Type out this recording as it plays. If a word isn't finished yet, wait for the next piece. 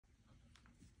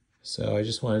So I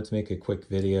just wanted to make a quick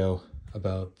video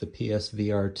about the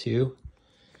PSVR2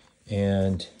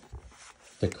 and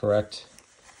the correct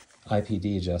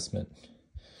IPD adjustment.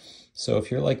 So if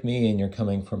you're like me and you're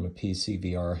coming from a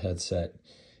PSVR headset,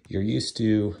 you're used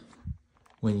to,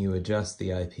 when you adjust the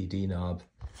IPD knob,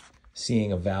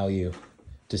 seeing a value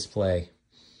display,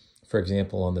 for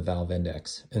example, on the valve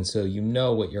index. And so you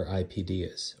know what your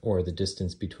IPD is, or the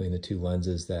distance between the two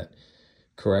lenses that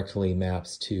correctly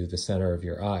maps to the center of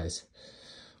your eyes.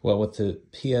 Well, with the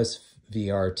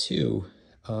PSVR2,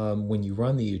 when you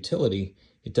run the utility,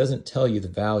 it doesn't tell you the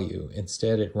value.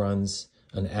 Instead, it runs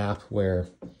an app where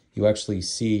you actually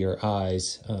see your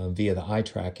eyes via the eye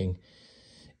tracking,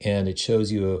 and it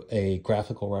shows you a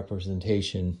graphical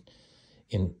representation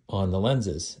on the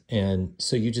lenses. And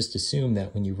so you just assume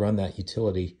that when you run that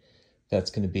utility, that's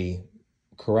going to be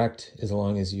correct as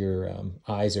long as your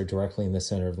eyes are directly in the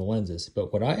center of the lenses.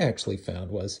 But what I actually found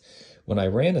was when I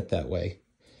ran it that way,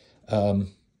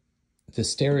 the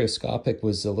stereoscopic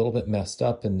was a little bit messed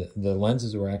up and the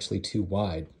lenses were actually too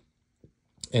wide.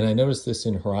 And I noticed this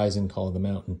in Horizon Call of the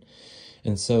Mountain.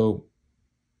 And so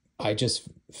I just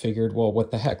figured, well,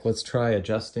 what the heck, let's try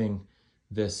adjusting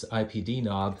this IPD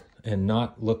knob and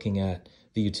not looking at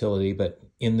the utility, but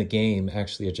in the game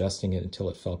actually adjusting it until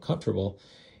it felt comfortable.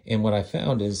 And what I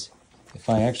found is if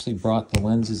I actually brought the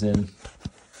lenses in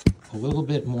a little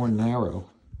bit more narrow,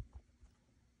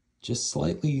 just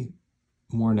slightly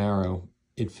more narrow,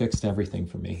 it fixed everything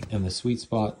for me. And the sweet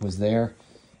spot was there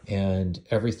and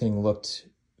everything looked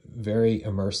very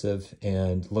immersive,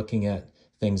 and looking at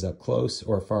things up close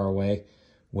or far away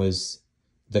was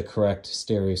the correct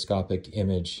stereoscopic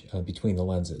image between the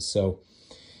lenses. So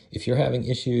if you're having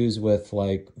issues with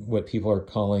like what people are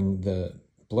calling the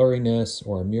blurriness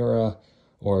or mura,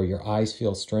 or your eyes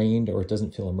feel strained or it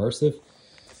doesn't feel immersive,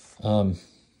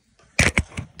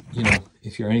 you know,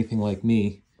 if you're anything like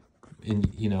me, and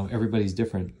you know, everybody's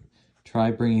different,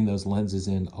 try bringing those lenses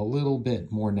in a little bit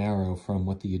more narrow from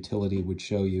what the utility would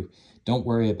show you. Don't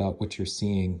worry about what you're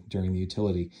seeing during the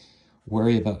utility.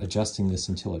 Worry about adjusting this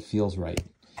until it feels right.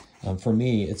 For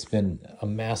me, it's been a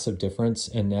massive difference,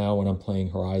 and now when I'm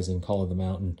playing Horizon Call of the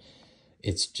Mountain,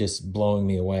 it's just blowing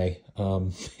me away.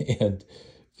 And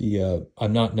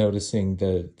I'm not noticing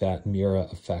that Mira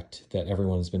effect that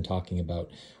everyone has been talking about,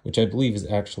 which I believe is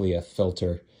actually a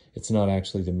filter. It's not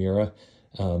actually the Mira,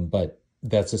 but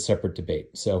that's a separate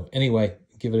debate. So anyway,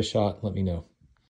 give it a shot. Let me know.